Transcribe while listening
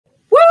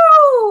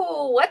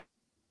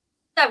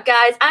up,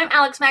 guys? I'm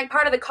Alex Mack,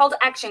 part of the Call to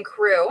Action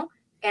crew,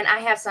 and I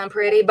have some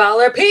pretty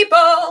baller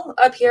people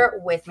up here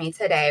with me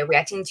today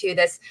reacting to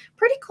this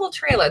pretty cool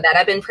trailer that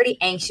I've been pretty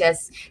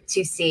anxious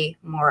to see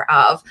more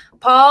of.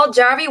 Paul,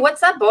 Jarvie,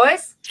 what's up,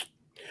 boys?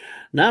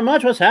 Not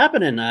much. What's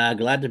happening?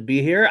 Glad to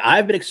be here.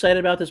 I've been excited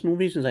about this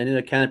movie since I knew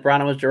that Kenneth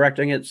Branagh was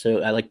directing it,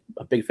 so I like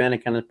a big fan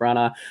of Kenneth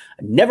Branagh.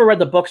 I never read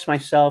the books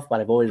myself,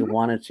 but I've always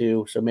wanted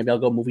to, so maybe I'll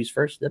go movies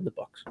first, then the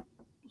books. We'll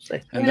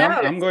see. And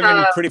I'm going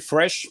in pretty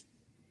fresh.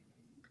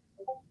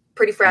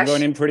 Pretty fresh. I'm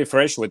going in pretty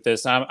fresh with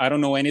this. I don't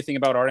know anything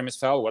about Artemis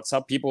Fowl. What's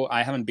up, people?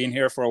 I haven't been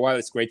here for a while.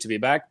 It's great to be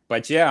back.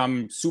 But yeah,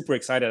 I'm super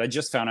excited. I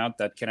just found out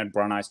that Kenneth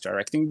Branagh is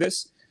directing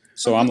this,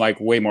 so I'm like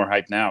way more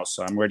hyped now.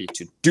 So I'm ready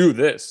to do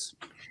this.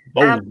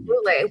 Boom.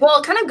 Absolutely.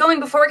 Well,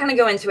 before we kind of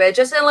go into it,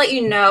 just to let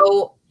you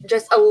know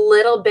just a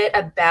little bit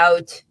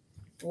about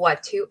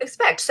what to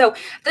expect. So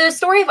the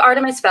story of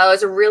Artemis Fowl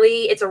is a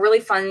really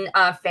fun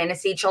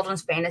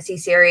children's fantasy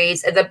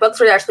series. The books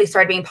were actually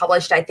started being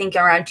published, I think,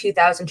 around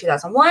 2000,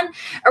 2001,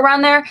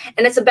 around there.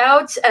 And it's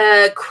about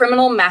a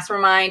criminal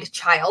mastermind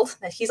child.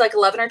 He's like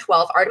 11 or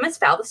 12, Artemis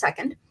Fowl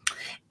II.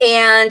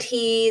 And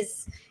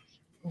he's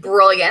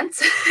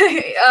brilliant,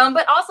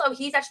 but also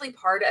he's actually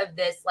part of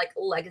this like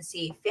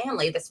legacy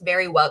family, this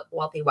very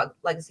wealthy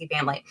legacy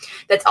family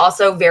that's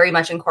also very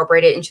much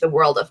incorporated into the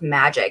world of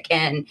magic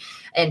and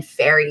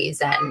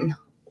fairies. And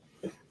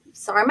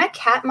sorry, my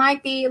cat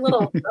might be a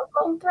little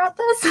vocal throughout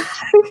this.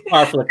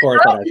 Par for the course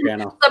on our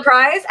channel.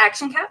 Surprise,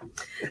 action cat.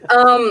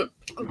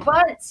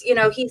 But you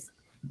know, he's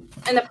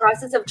in the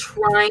process of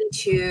trying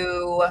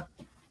to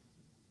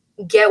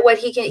get what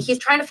he can. He's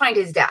trying to find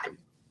his dad,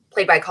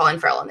 played by Colin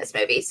Farrell in this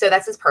movie. So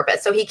that's his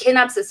purpose. So he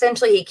kidnaps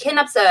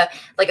a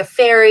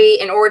fairy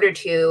in order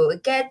to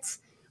get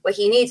what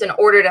he needs in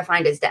order to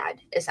find his dad,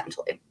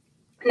 essentially.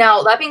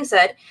 Now, that being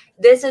said,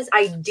 this is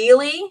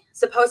ideally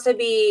supposed to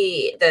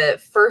be the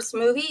first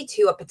movie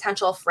to a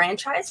potential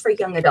franchise for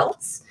young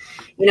adults.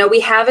 You know, we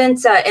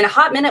haven't, in a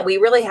hot minute, we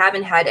really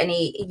haven't had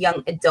any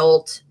young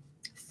adult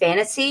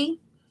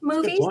fantasy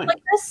movies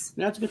like this.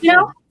 Yeah, that's a good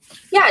point.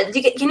 Yeah,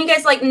 can you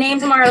guys like name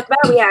some right off the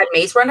bat? We had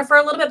Maze Runner for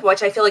a little bit,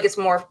 which I feel like it's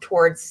more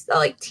towards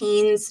like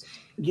teens.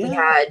 Yeah. We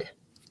had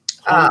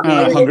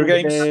Hunger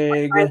Games.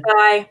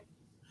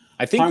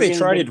 I think Hunger they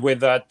tried Games. it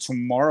with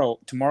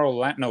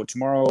Tomorrowland. No,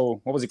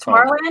 what was it called?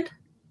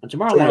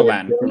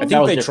 Tomorrowland. I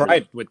think they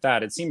tried with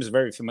that. It seems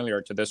very familiar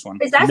to this one.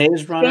 Is that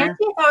Maze Runner?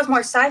 fantasy? I thought it was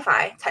more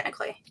sci-fi,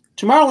 technically.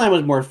 Tomorrowland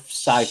was more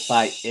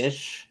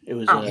sci-fi-ish. It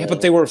was. Yeah,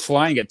 but they were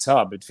flying a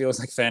tub. It feels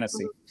like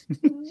fantasy.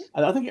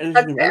 I don't think.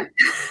 I don't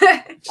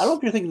know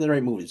if you're thinking of the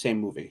right movie. The same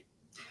movie.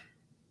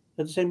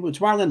 That's the same movie.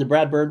 Tomorrowland, the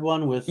Brad Bird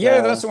one with.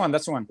 Yeah, that's the one.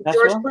 That's the one.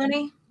 George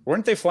Clooney.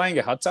 Weren't they flying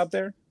a hut out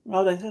there?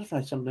 Oh, they had to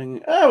find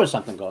something. There was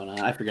something going on.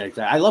 I forget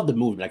exactly. I love the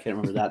movie, but I can't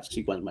remember that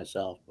sequence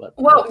myself. But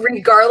well,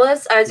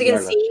 regardless, as you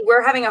can see,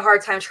 we're having a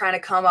hard time trying to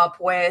come up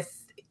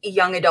with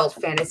young adult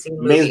fantasy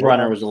movies. Maze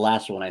Runner was the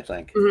last one, I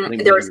think. I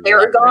think there was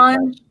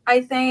Aragon,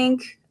 I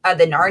think.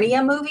 The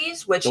Narnia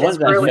movies, which has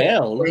really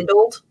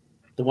dwindled.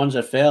 The ones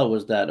that failed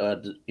was that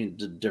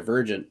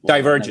Divergent.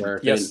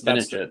 Divergent. Yes,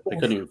 finish it. They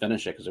couldn't even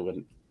finish it because it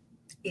wouldn't.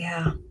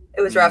 Yeah,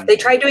 it was rough. They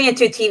tried doing it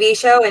to a TV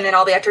show, and then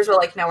all the actors were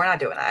like, "No, we're not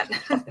doing that."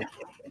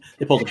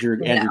 They pulled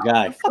the Andrew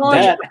Ghai.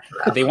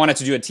 They wanted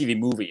to do a TV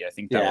movie. I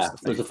think that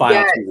was the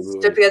final TV movie.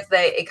 Just because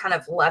it kind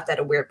of left at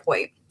a weird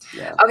point.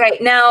 Yeah. Okay,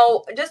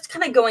 now just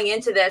kind of going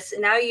into this,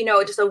 now you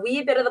know just a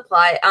wee bit of the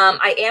plot.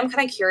 I am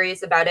kind of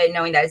curious about it,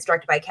 knowing that it's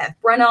directed by Kenneth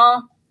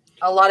Branagh.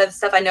 A lot of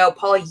stuff I know,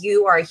 Paul,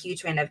 you are a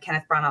huge fan of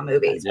Kenneth Branagh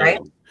movies,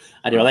 right?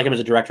 I do. I like him as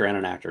a director and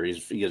an actor.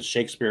 He does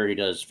Shakespeare, he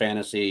does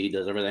fantasy, he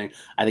does everything.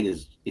 I think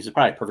he's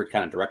probably a perfect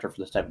kind of director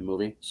for this type of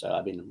movie. So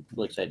I mean, I'm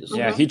really excited to see.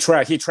 Yeah, he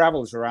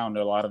travels around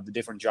a lot of the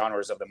different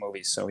genres of the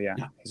movies. So yeah.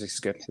 He's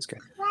good. He's good.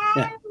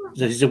 Yeah,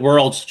 he's a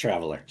world's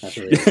traveler. That's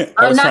what he is.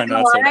 I'm not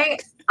gonna lie,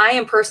 I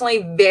am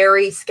personally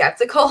very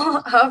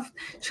skeptical of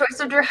choice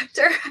of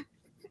director.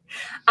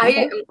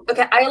 I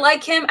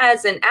like him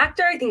as an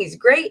actor. I think he's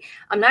great.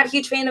 I'm not a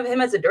huge fan of him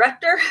as a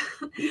director,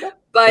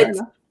 but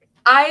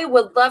I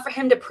would love for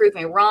him to prove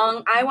me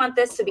wrong. I want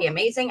this to be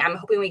amazing. I'm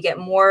hoping we get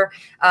more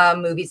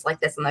movies like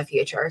this in the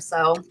future.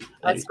 So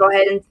let's go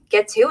ahead and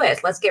get to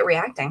it. Let's get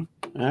reacting.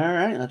 All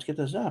right, let's get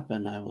this up,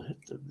 and I will hit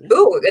the video.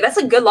 Ooh, that's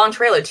a good long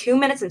trailer. 2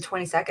 minutes and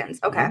 20 seconds.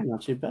 Okay,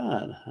 not too bad.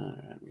 All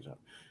right,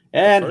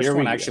 and the first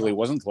one actually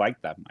wasn't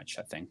like that much,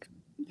 I think.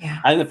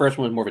 Yeah, I think the first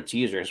one was more of a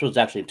teaser. This was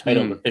actually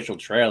titled official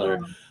trailer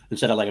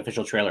instead of like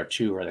official trailer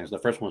 2 or things. So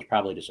the first one was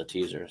probably just a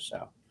teaser.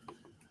 So,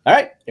 all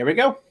right, here we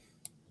go.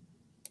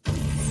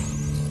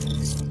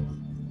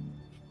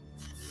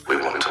 We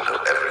want to know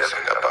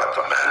everything about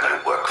the man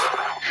you work for.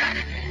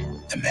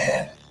 The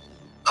man?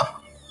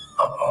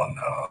 Oh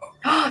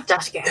no.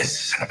 Josh Gad.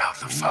 This isn't about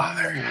the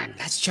father.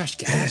 That's Josh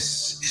Gad.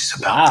 This is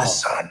about the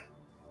son,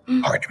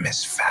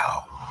 Artemis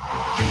Fowl.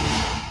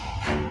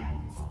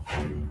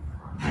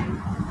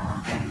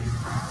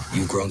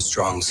 You've grown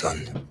strong,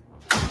 son.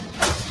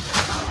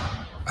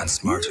 And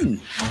smarter than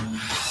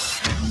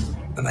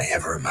I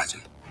ever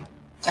imagined.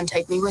 Then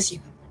take me with you.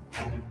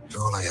 You're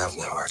You're all I have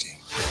now, Artie.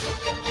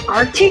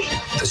 Artie?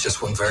 There's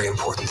just one very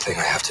important thing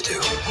I have to do.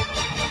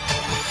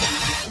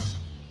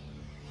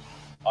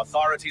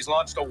 Authorities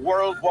launched a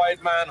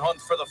worldwide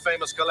manhunt for the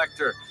famous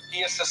collector.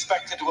 He is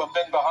suspected to have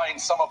been behind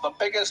some of the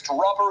biggest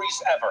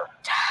robberies ever.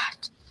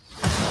 Dad.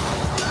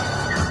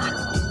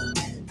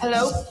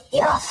 Hello?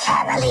 Your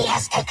family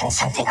has taken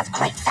something of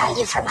great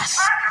value from us.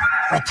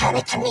 Return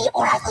it to me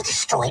or I will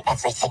destroy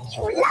everything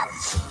you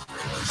love.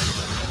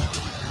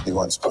 You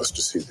weren't supposed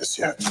to see this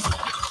yet.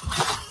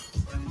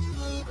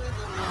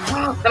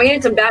 I'm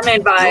getting some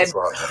Batman vibes.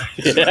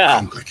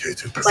 Yeah.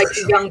 Like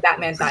young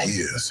Batman For vibes.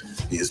 years,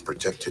 he has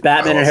protected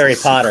Batman and Harry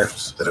Potter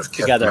that have kept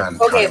together.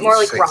 mankind Okay, more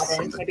like safe Robin,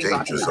 from the maybe Robin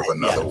dangers of vibes.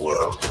 another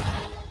world.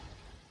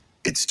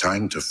 It's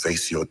time to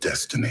face your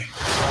destiny.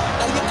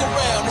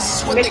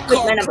 Mixed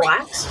with Men in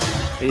Black.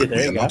 See, there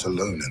We you are go. not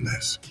alone in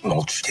this.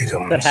 Multitude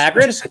That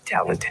Hagrid? is a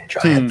talented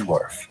giant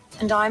dwarf.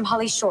 And I'm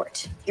Holly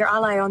Short, your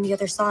ally on the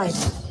other side.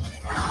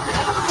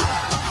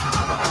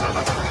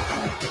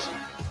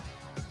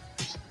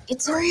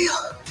 It's real.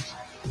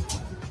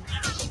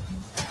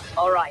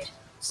 All right.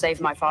 Save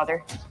my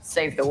father.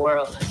 Save the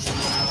world.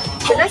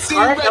 That's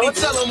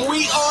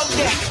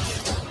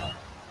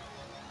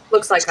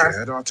looks like her.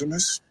 Scared,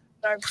 Artemis?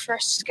 I'm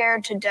first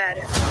scared to death.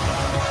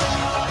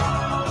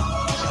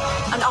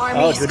 An army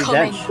Oh, is Judi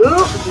coming. Dench.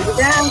 Ooh, Judi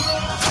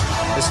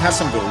Dench. This has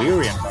some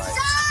Valyrian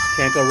vibes.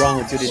 Can't go wrong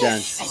with Judi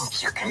Dench.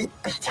 Think you can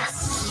beat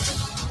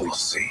us? We'll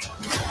see.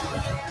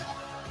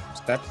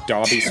 Is that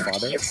Dobby's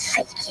father? You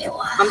think you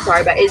are? I'm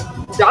sorry, but is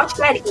Josh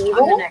that I'm the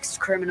evil? next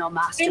criminal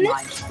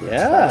mastermind.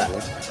 Yeah.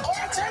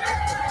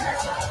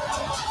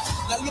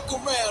 Now look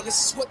around,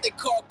 this is what they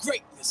call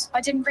greatness.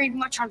 I didn't read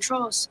much on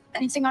trolls.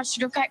 Anything I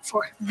should look out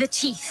for? The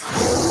teeth.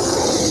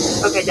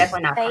 Okay,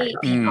 definitely not. They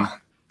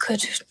her. good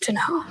to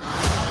know.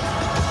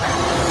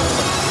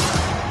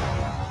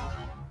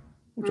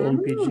 It's on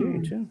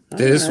PG too.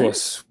 This Alright.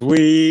 was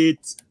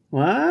sweet.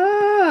 Wow.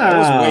 That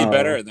was way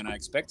better than I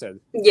expected.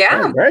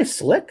 Yeah, Oh, very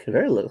slick.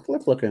 Very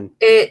slick looking.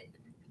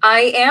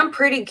 I am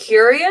pretty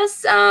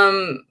curious.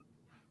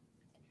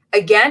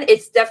 Again,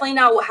 it's definitely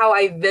not how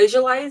I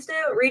visualized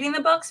it reading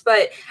the books,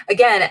 but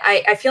again,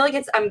 I feel like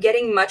I'm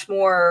getting much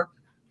more.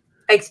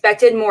 I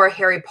expected more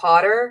Harry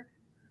Potter,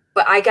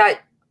 but I got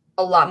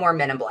a lot more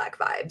Men in Black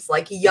vibes,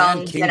 like young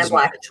Men in Kingsman.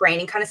 Black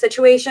training kind of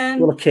situation.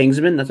 Little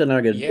Kingsman. That's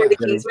another good. Yeah. Or the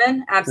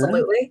Kingsman,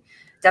 absolutely.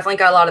 Definitely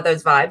got a lot of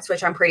those vibes,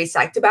 which I'm pretty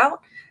psyched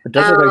about. It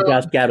does look like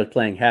Josh Gad was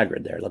playing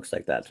Hagrid there. It looks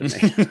like that to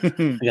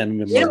me. Again,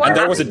 You know what? And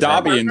there was a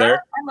Dobby in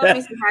there. I love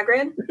me some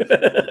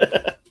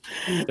Hagrid.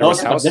 There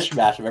was was a House.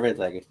 mishmash of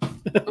everything.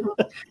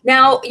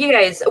 Now, you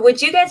guys,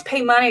 would you guys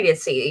pay money to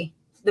see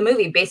the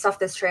movie based off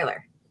this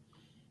trailer?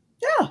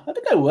 Yeah, I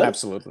think I would.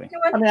 Absolutely.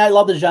 You would? I mean, I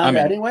love the genre I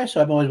mean- anyway,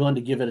 so I'm always willing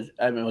to give it.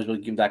 I'm always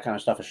willing to give that kind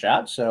of stuff a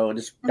shot. So it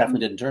just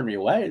definitely didn't turn me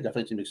away. It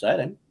definitely seemed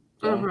exciting.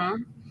 So.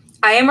 Mhm.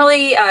 I am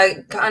really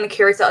kind of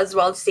curious as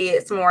well to see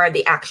some more of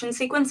the action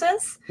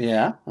sequences.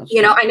 Yeah, that's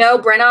You know, good. I know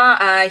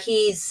Brenna,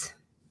 he's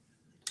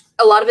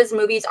a lot of his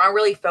movies aren't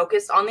really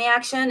focused on the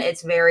action.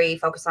 It's very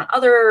focused on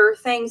other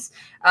things.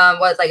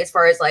 Was like as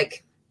far as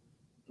like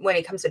when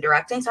it comes to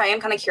directing. So I am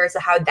kind of curious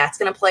of how that's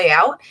going to play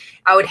out.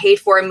 I would hate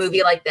for a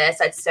movie like this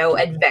that's so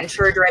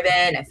adventure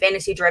driven and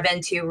fantasy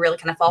driven to really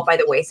kind of fall by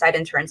the wayside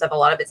in terms of a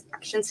lot of its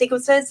action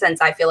sequences,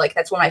 since I feel like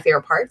that's one of my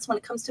favorite parts when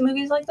it comes to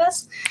movies like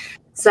this.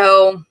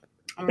 So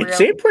I'm It really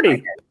seemed pretty.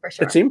 excited, for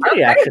sure. It seemed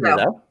pretty I'm excited, actiony,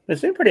 though. It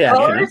seemed pretty actiony.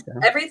 Colors,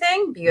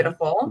 everything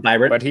beautiful.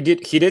 Vibrant. But he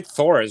did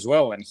Thor as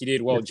well, and he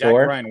did well. Did Jack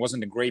Thor? Ryan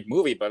wasn't a great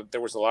movie, but there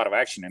was a lot of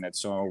action in it,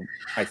 so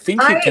I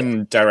think I- he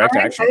can direct I-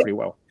 action pretty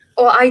well.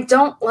 Well, I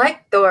don't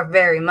like Thor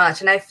very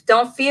much, and I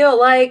don't feel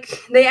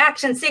like the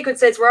action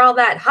sequences were all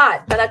that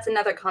hot. But that's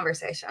another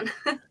conversation.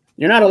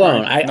 You're not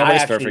alone. I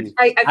Nobody's actually, perfect.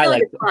 I feel I like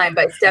like it's fine,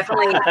 but it's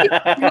definitely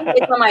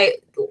it's on my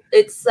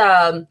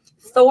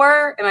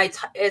Thor. Am I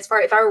as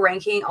far if I were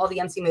ranking all the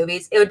MC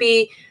movies, it would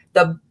be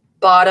the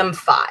bottom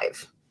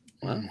 5.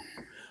 Wow.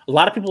 A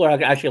lot of people are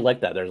actually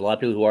like that. There's a lot of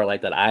people who are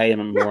like that. I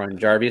am more on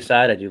Jarvis'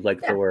 side. I do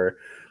like Thor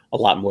a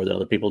lot more than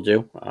other people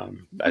do.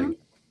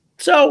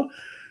 So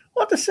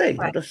we'll have to see.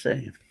 We'll have to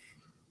see.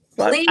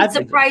 But Please I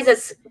think- surprise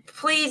us.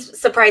 Please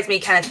surprise me,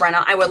 Kenneth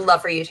Branagh. I would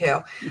love for you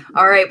to.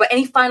 All right, but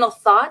any final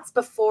thoughts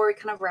before we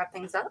kind of wrap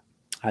things up?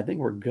 I think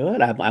we're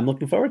good. I'm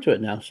looking forward to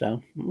it now.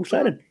 So I'm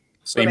excited.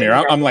 Same here.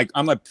 I'm like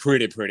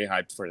pretty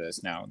hyped for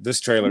this now. This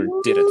trailer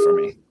did it for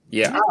me.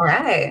 Yeah.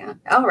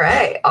 All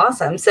right,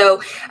 awesome.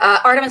 So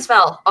Artemis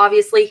Fowl,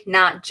 obviously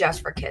not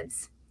just for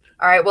kids.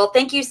 All right, well,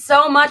 thank you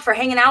so much for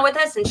hanging out with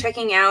us and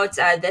checking out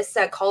this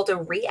call to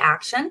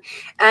ReAction.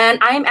 And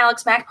I am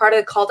Alex Mack, part of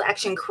the Call to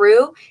Action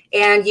crew,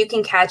 and you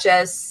can catch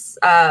us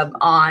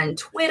on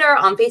Twitter,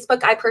 on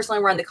Facebook. I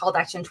personally run the Call to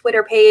Action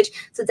Twitter page,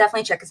 so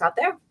definitely check us out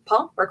there.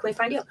 Paul, where can we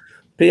find you?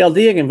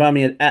 PLD, you can find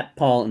me at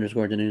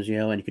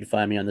Paul_Denuzio, and you can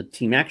find me on the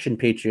Team Action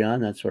Patreon.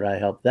 That's where I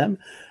help them.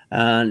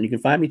 And you can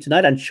find me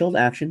tonight on Chilled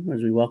Action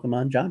as we welcome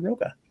on John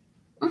Roca.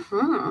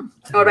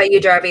 What about you,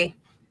 Jarvie?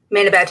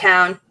 Man about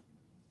town.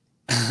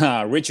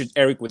 Richard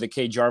Eric with a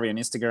K Jarvie on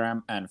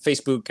Instagram and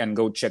Facebook, and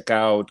go check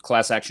out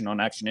Class Action on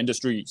Action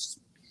Industries.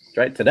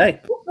 right, today.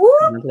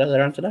 Whoop.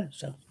 They're on today.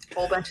 So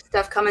Whole bunch of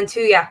stuff coming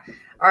to you.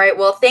 All right.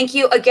 Well, thank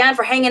you again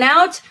for hanging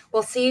out.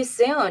 We'll see you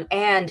soon,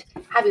 and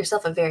have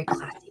yourself a very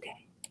classy